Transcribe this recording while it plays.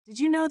Did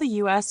you know the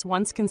US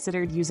once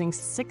considered using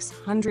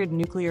 600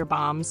 nuclear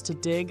bombs to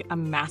dig a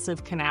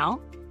massive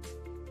canal?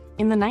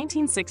 In the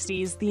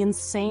 1960s, the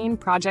insane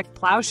Project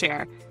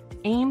Plowshare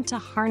aimed to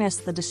harness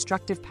the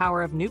destructive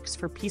power of nukes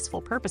for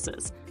peaceful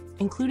purposes,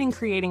 including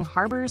creating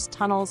harbors,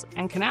 tunnels,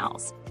 and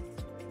canals.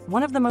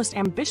 One of the most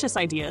ambitious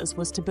ideas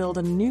was to build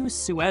a new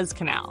Suez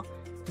Canal,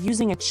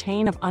 using a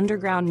chain of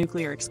underground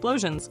nuclear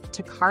explosions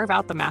to carve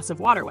out the massive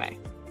waterway.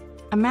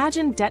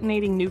 Imagine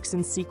detonating nukes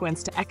in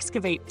sequence to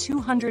excavate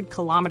 200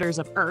 kilometers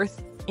of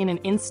Earth in an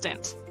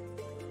instant.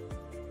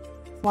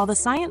 While the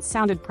science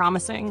sounded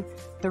promising,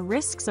 the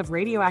risks of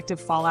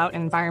radioactive fallout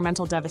and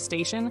environmental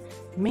devastation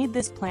made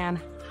this plan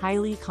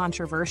highly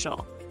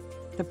controversial.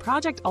 The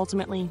project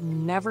ultimately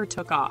never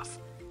took off,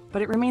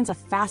 but it remains a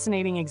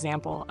fascinating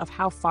example of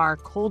how far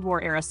Cold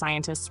War-era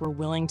scientists were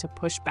willing to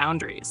push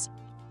boundaries.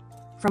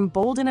 From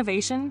bold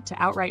innovation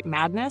to outright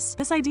madness,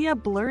 this idea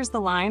blurs the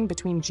line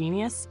between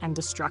genius and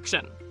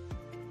destruction.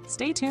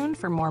 Stay tuned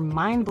for more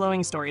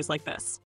mind-blowing stories like this.